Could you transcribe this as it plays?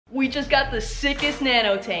We just got the sickest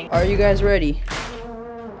nano tank. Are you guys ready?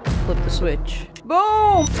 Flip the switch.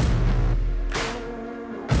 Boom!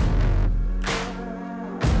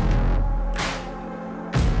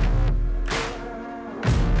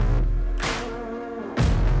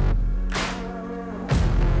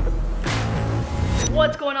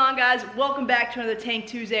 What's going on, guys? Welcome back to another Tank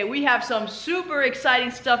Tuesday. We have some super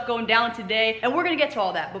exciting stuff going down today, and we're gonna get to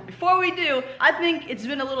all that. But before we do, I think it's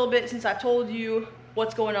been a little bit since I've told you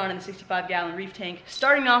what's going on in the 65-gallon reef tank.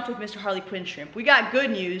 Starting off with Mr. Harley Quinn shrimp. We got good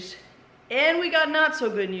news, and we got not so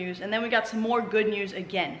good news, and then we got some more good news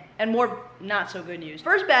again, and more not so good news.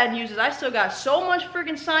 First bad news is I still got so much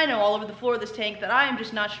freaking cyano all over the floor of this tank that I am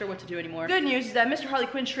just not sure what to do anymore. Good news is that Mr. Harley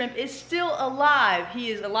Quinn shrimp is still alive.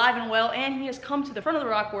 He is alive and well, and he has come to the front of the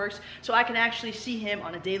rockworks, so I can actually see him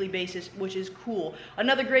on a daily basis, which is cool.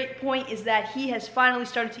 Another great point is that he has finally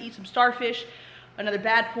started to eat some starfish. Another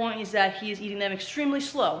bad point is that he is eating them extremely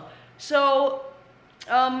slow. So,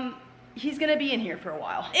 he's gonna be in here for a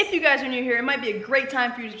while. If you guys are new here, it might be a great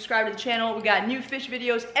time for you to subscribe to the channel. We got new fish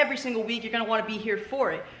videos every single week. You're gonna wanna be here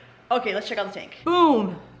for it. Okay, let's check out the tank.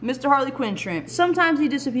 Boom! Mr. Harley Quinn shrimp. Sometimes he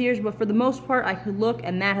disappears, but for the most part, I could look,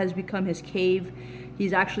 and that has become his cave.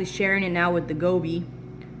 He's actually sharing it now with the goby,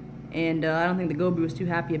 and I don't think the goby was too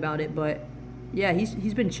happy about it, but yeah,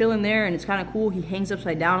 he's been chilling there, and it's kind of cool. He hangs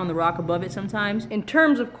upside down on the rock above it sometimes. In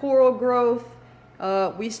terms of coral growth,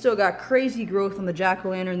 we still got crazy growth on the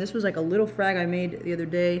jack-o'-lantern. This was like a little frag I made the other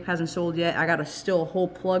day. Hasn't sold yet. I got still a whole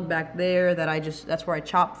plug back there that that's where I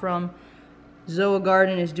chopped from. Zoa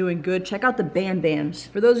Garden is doing good. Check out the Bam Bams.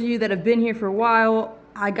 For those of you that have been here for a while,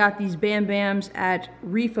 I got these Bam Bams at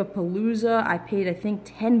Reefapalooza. I paid, I think,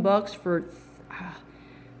 10 bucks for,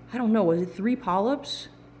 I don't know, was it 3 polyps?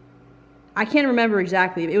 I can't remember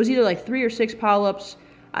exactly. It was either like 3 or 6 polyps.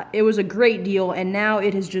 It was a great deal, and now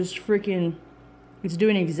it is just freaking, it's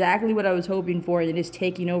doing exactly what I was hoping for, and it is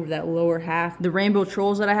taking over that lower half. The rainbow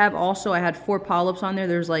trolls that I have also, I had 4 polyps on there.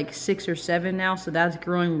 There's like 6 or 7 now, so that's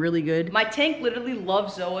growing really good. My tank literally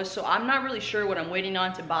loves zoas, so I'm not really sure what I'm waiting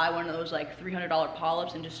on to buy one of those like $300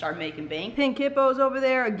 polyps and just start making bank. Pink hippos over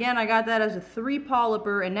there. Again, I got that as a 3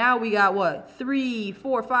 polyper, and now we got what? 3,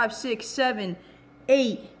 4, 5, 6, 7,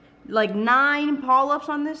 8, like 9 polyps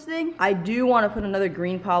on this thing. I do want to put another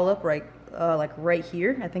green polyp like right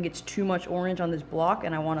here. I think it's too much orange on this block,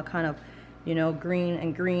 and I want to kind of, you know, green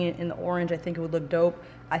and green in the orange. I think it would look dope.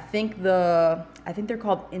 I think they're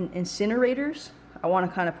called incinerators. I want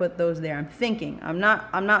to kind of put those there. I'm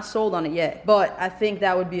not sold on it yet, but I think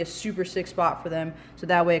that would be a super sick spot for them, so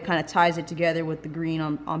that way it kind of ties it together with the green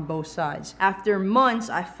on both sides. After months,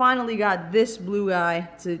 I finally got this blue guy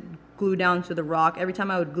to glue down to the rock. Every time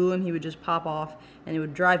I would glue him, he would just pop off, and it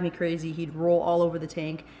would drive me crazy. He'd roll all over the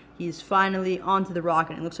tank. He's finally onto the rock,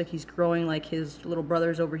 and it looks like he's growing like his little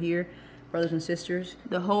brothers over here, brothers and sisters.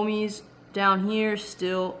 The homies down here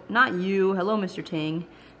still, not you, hello Mr. Tang.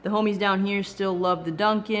 The homies down here still love the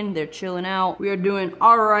Duncan. They're chilling out. We are doing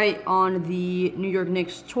all right on the New York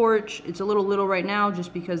Knicks torch. It's a little right now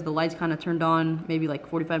just because the lights kind of turned on maybe like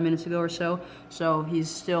 45 minutes ago or so. So he's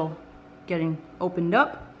still getting opened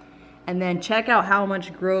up. And then check out how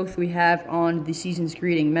much growth we have on the season's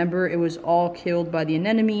greeting. Remember, it was all killed by the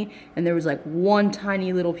anemone, and there was like one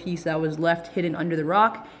tiny little piece that was left hidden under the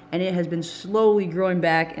rock, and it has been slowly growing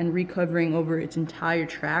back and recovering over its entire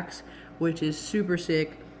tracks, which is super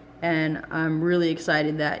sick. And I'm really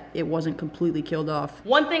excited that it wasn't completely killed off.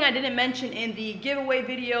 One thing I didn't mention in the giveaway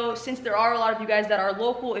video, since there are a lot of you guys that are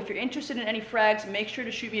local, if you're interested in any frags, make sure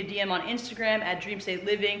to shoot me a DM on Instagram at Dream State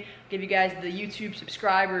Living. Give you guys the YouTube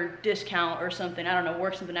subscriber discount or something. I don't know,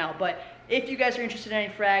 work something out. But if you guys are interested in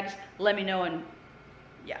any frags, let me know, and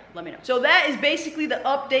yeah, let me know. So that is basically the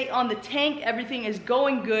update on the tank. Everything is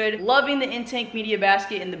going good. Loving the in-tank media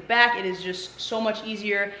basket. In the back, it is just so much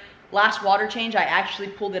easier. Last water change, I actually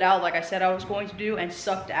pulled it out like I said I was going to do, and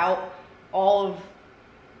sucked out all of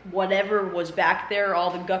whatever was back there, all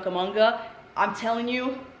the guckamunga. I'm telling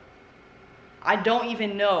you, I don't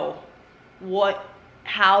even know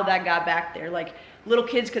how that got back there. Like, little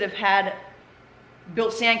kids could have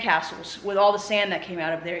built sandcastles with all the sand that came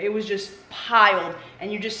out of there. It was just piled,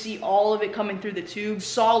 and you just see all of it coming through the tube.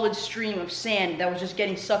 Solid stream of sand that was just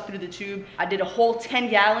getting sucked through the tube. I did a whole 10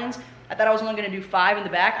 gallons. I thought I was only gonna do 5 in the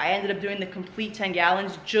back. I ended up doing the complete 10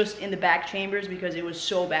 gallons just in the back chambers because it was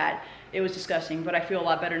so bad. It was disgusting, but I feel a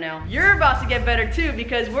lot better now. You're about to get better too,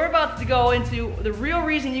 because we're about to go into the real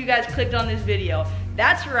reason you guys clicked on this video.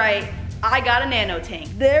 That's right, I got a nano tank.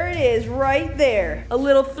 There it is, right there. A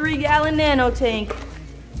little 3-gallon nano tank.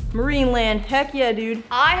 Marineland, heck yeah, dude.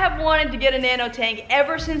 I have wanted to get a nano tank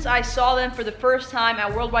ever since I saw them for the first time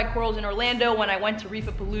at Worldwide Corals in Orlando when I went to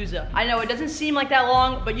Reefapalooza. I know it doesn't seem like that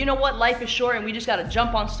long, but you know what? Life is short and we just gotta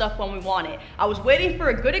jump on stuff when we want it. I was waiting for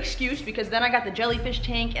a good excuse because then I got the jellyfish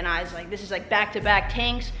tank and I was like, this is like back-to-back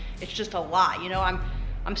tanks. It's just a lot, you know?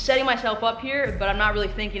 I'm setting myself up here, but I'm not really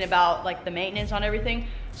thinking about like the maintenance on everything.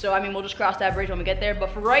 So I mean, we'll just cross that bridge when we get there. But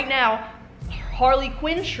for right now, Harley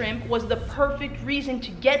Quinn shrimp was the perfect reason to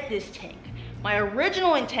get this tank. My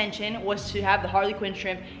original intention was to have the Harley Quinn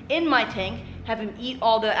shrimp in my tank, have him eat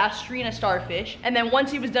all the Astrina starfish, and then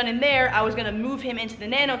once he was done in there, I was gonna move him into the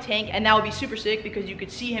nano tank, and that would be super sick because you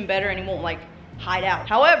could see him better and he won't like hide out.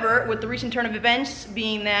 However, with the recent turn of events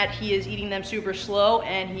being that he is eating them super slow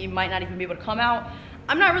and he might not even be able to come out,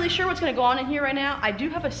 I'm not really sure what's gonna go on in here right now. I do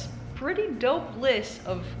have a pretty dope list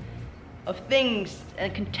of things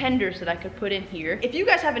and contenders that I could put in here. If you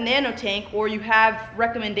guys have a nano tank or you have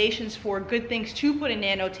recommendations for good things to put in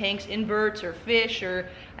nano tanks, inverts or fish, or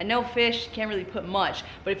I know fish can't really put much,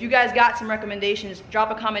 but if you guys got some recommendations, drop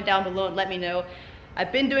a comment down below and let me know.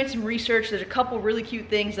 I've been doing some research. There's a couple really cute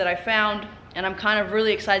things that I found and I'm kind of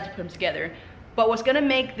really excited to put them together. But what's gonna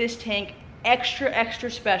make this tank extra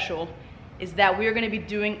special is that we're gonna be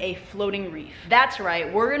doing a floating reef. That's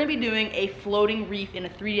right, we're gonna be doing a floating reef in a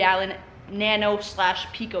 3D island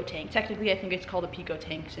nano/pico tank. Technically, I think it's called a pico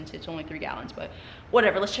tank since it's only 3 gallons, but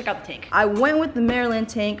whatever, let's check out the tank. I went with the Maryland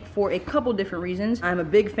tank for a couple different reasons. I'm a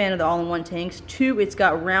big fan of the all-in-one tanks. 2, it's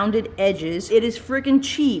got rounded edges. It is freaking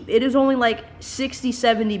cheap. It is only like 60,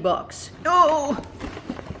 70 bucks. Oh!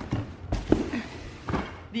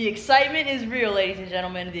 The excitement is real, ladies and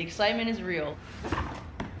gentlemen. The excitement is real.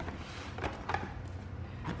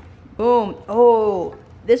 Boom. Oh,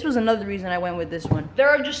 this was another reason I went with this one. There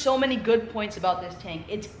are just so many good points about this tank.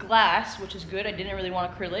 It's glass, which is good. I didn't really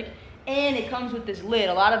want acrylic. And it comes with this lid.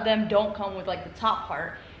 A lot of them don't come with like the top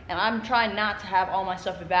part. And I'm trying not to have all my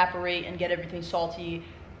stuff evaporate and get everything salty.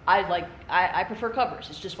 I prefer covers.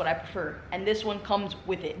 It's just what I prefer. And this one comes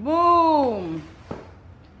with it. Boom.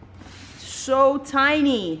 So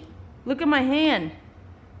tiny. Look at my hand.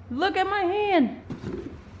 Look at my hand.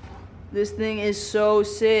 This thing is so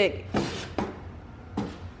sick.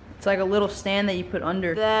 It's like a little stand that you put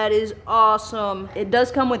under. That is awesome. It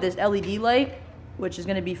does come with this LED light, which is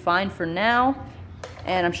gonna be fine for now.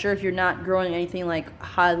 And I'm sure if you're not growing anything like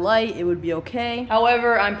high light, it would be okay.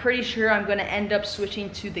 However, I'm pretty sure I'm gonna end up switching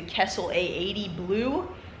to the Kessel A80 blue.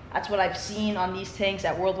 That's what I've seen on these tanks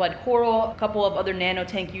at Worldwide Coral. A couple of other nano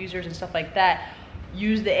tank users and stuff like that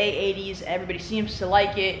use the A80s. Everybody seems to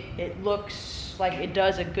like it. It looks like it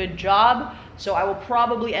does a good job. So I will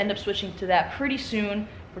probably end up switching to that pretty soon.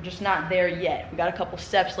 We're just not there yet. We got a couple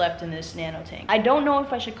steps left in this nano tank. I don't know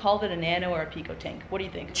if I should call it a nano or a pico tank. What do you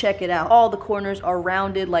think? Check it out. All the corners are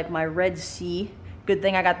rounded like my Red Sea. Good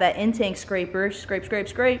thing I got that in-tank scraper. Scrape, scrape,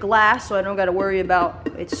 scrape. Glass, so I don't gotta worry about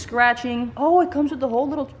it scratching. Oh, it comes with the whole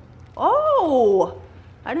little, oh!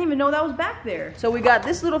 I didn't even know that was back there. So we got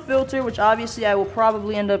this little filter, which obviously I will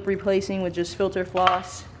probably end up replacing with just filter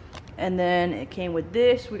floss. And then it came with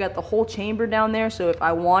this. We got the whole chamber down there, so if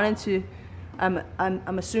I wanted to,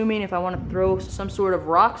 I'm assuming if I want to throw some sort of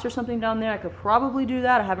rocks or something down there, I could probably do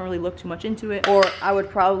that. I haven't really looked too much into it. Or I would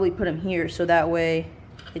probably put them here, so that way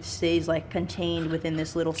it stays like contained within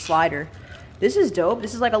this little slider. This is dope.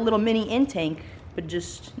 This is like a little mini in-tank, but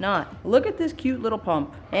just not. Look at this cute little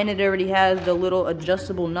pump. And it already has the little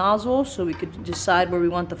adjustable nozzle, so we could decide where we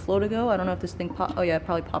want the flow to go. I don't know if this thing oh yeah, it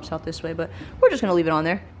probably pops out this way, but we're just gonna leave it on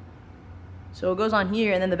there. So it goes on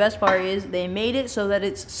here, and then the best part is they made it so that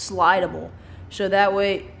it's slidable. So that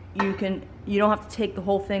way you don't have to take the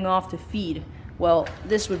whole thing off to feed. Well,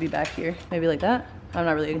 this would be back here, maybe like that. I'm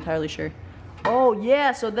not really entirely sure. Oh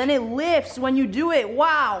yeah, so then it lifts when you do it.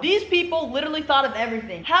 Wow. These people literally thought of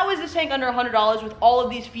everything. How is this tank under $100 with all of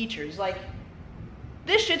these features? Like,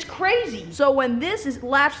 this shit's crazy. So when this is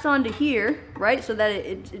latched onto here, right, so that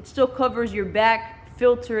it still covers your back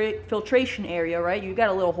filtration area, right? You got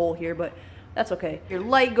a little hole here, but that's okay. Your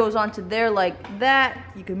light goes onto there like that.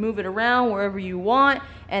 You can move it around wherever you want.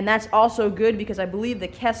 And that's also good because I believe the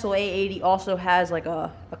Kessel A80 also has like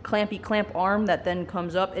a clampy clamp arm that then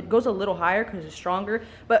comes up. It goes a little higher because it's stronger.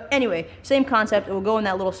 But anyway, same concept. It will go in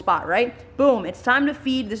that little spot, right? Boom, it's time to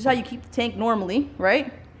feed. This is how you keep the tank normally,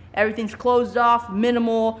 right? Everything's closed off,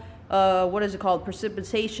 minimal, what is it called?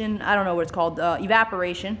 Precipitation, I don't know what it's called,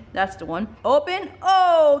 evaporation, that's the one. Open,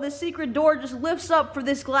 oh, the secret door just lifts up for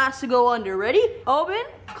this glass to go under. Ready? Open,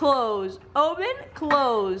 close, open,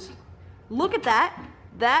 close. Look at that.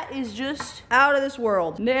 That is just out of this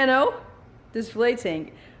world. Nano display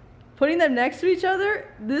tank. Putting them next to each other,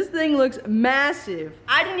 this thing looks massive.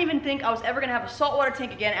 I didn't even think I was ever gonna have a saltwater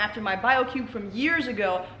tank again after my BioCube from years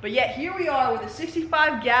ago, but yet here we are with a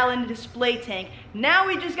 65-gallon display tank. Now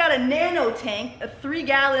we just got a nano tank, a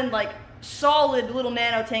 3-gallon, like, solid little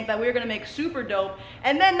nano tank that we're gonna make super dope.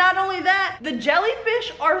 And then not only that, the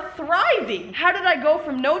jellyfish are thriving. How did I go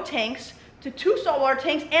from no tanks to 2 saltwater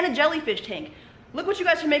tanks and a jellyfish tank? Look what you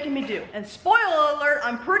guys are making me do. And spoiler alert,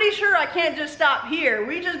 I'm pretty sure I can't just stop here.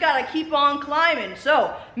 We just gotta keep on climbing.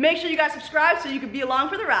 So make sure you guys subscribe so you can be along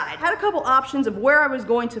for the ride. I had a couple options of where I was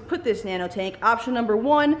going to put this nano tank. Option number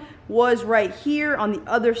 1 was right here on the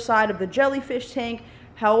other side of the jellyfish tank.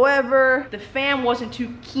 However, the fam wasn't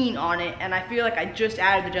too keen on it, and I feel like I just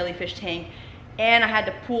added the jellyfish tank, and I had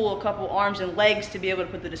to pull a couple arms and legs to be able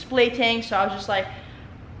to put the display tank, so I was just like,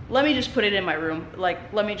 let me just put it in my room.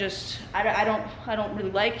 Like, let me just, I don't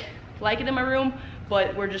really like it in my room,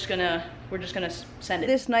 but we're just gonna send it.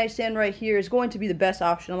 This nightstand right here is going to be the best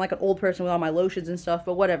option. I'm like an old person with all my lotions and stuff,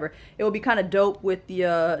 but whatever. It will be kind of dope with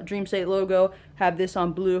the Dream State logo. Have this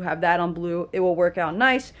on blue, have that on blue. It will work out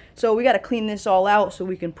nice. So we got to clean this all out so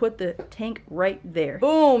we can put the tank right there.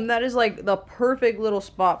 Boom! That is like the perfect little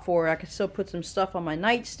spot for it. I can still put some stuff on my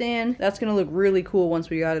nightstand. That's going to look really cool once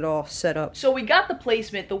we got it all set up. So we got the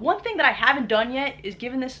placement. The one thing that I haven't done yet is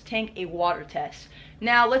given this tank a water test.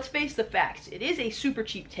 Now, let's face the facts. It is a super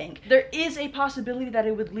cheap tank. There is a possibility that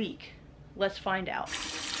it would leak. Let's find out.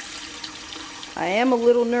 I am a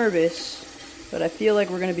little nervous, but I feel like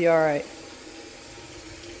we're going to be alright.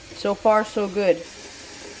 So far, so good.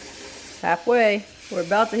 Halfway. We're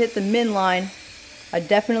about to hit the min line. I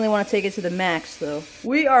definitely want to take it to the max, though.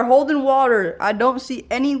 We are holding water. I don't see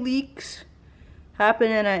any leaks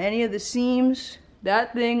happening at any of the seams.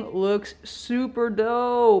 That thing looks super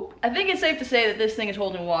dope. I think it's safe to say that this thing is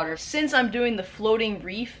holding water. Since I'm doing the floating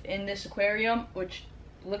reef in this aquarium, which,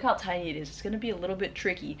 look how tiny it is. It's gonna be a little bit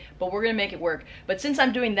tricky, but we're gonna make it work. But since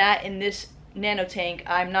I'm doing that in this nano tank,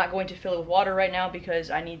 I'm not going to fill it with water right now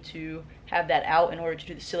because I need to have that out in order to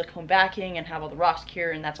do the silicone backing and have all the rocks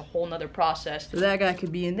cure, and that's a whole nother process. So that guy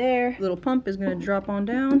could be in there. Little pump is gonna drop on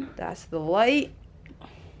down. That's the light.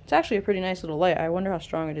 It's actually a pretty nice little light. I wonder how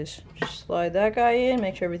strong it is. Just slide that guy in,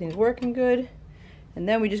 make sure everything's working good. And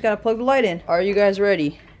then we just gotta plug the light in. Are you guys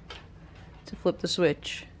ready to flip the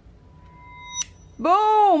switch?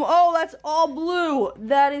 Boom! Oh, that's all blue.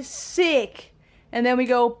 That is sick. And then we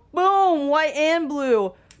go, boom, white and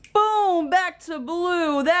blue. Boom, back to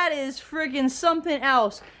blue. That is freaking something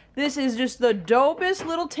else. This is just the dopest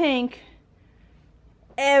little tank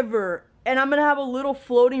ever. And I'm gonna have a little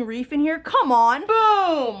floating reef in here. Come on.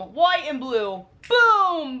 Boom! White and blue.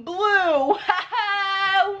 Boom! Blue!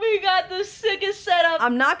 We got the sickest setup.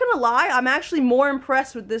 I'm not gonna lie, I'm actually more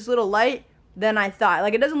impressed with this little light than I thought.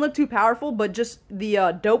 Like, it doesn't look too powerful, but just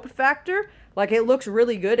the dope factor, like, it looks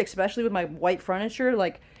really good, especially with my white furniture,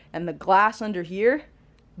 like, and the glass under here.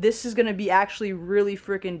 This is gonna be actually really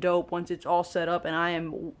freaking dope once it's all set up,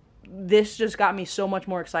 and this just got me so much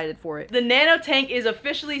more excited for it. The nano tank is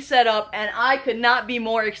officially set up, and I could not be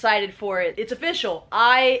more excited for it. It's official.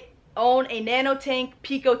 I own a nano tank,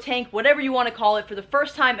 pico tank, whatever you want to call it, for the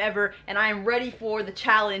first time ever, and I am ready for the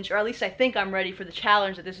challenge, or at least I think I'm ready for the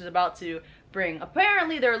challenge that this is about to bring.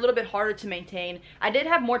 Apparently, they're a little bit harder to maintain. I did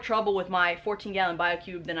have more trouble with my 14-gallon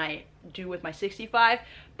BioCube than I do with my 65,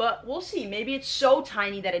 but we'll see. Maybe it's so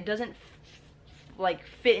tiny that it doesn't like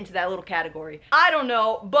fit into that little category. I don't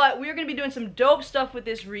know, but we're gonna be doing some dope stuff with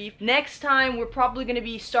this reef. Next time, we're probably gonna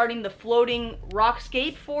be starting the floating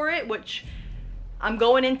rockscape for it, which I'm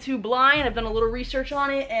going into blind. I've done a little research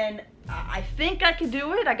on it, and I think I can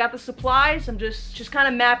do it. I got the supplies. I'm just kind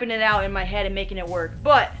of mapping it out in my head and making it work.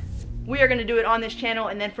 But we are gonna do it on this channel,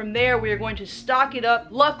 and then from there, we are going to stock it up.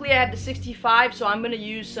 Luckily, I have the 65, so I'm gonna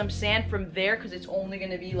use some sand from there, because it's only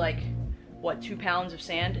gonna be like, what, 2 pounds of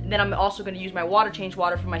sand. And then I'm also going to use my change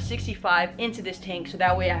water from my 65 into this tank, so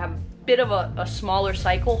that way I have a bit of a smaller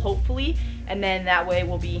cycle, hopefully, and then that way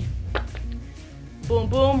we'll be boom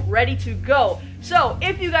boom ready to go. So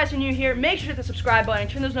if you guys are new here, make sure to hit the subscribe button and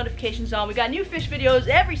turn those notifications on. We got new fish videos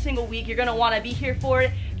every single week. You're going to want to be here for it.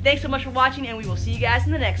 Thanks so much for watching, and we will see you guys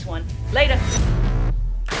in the next one. Later.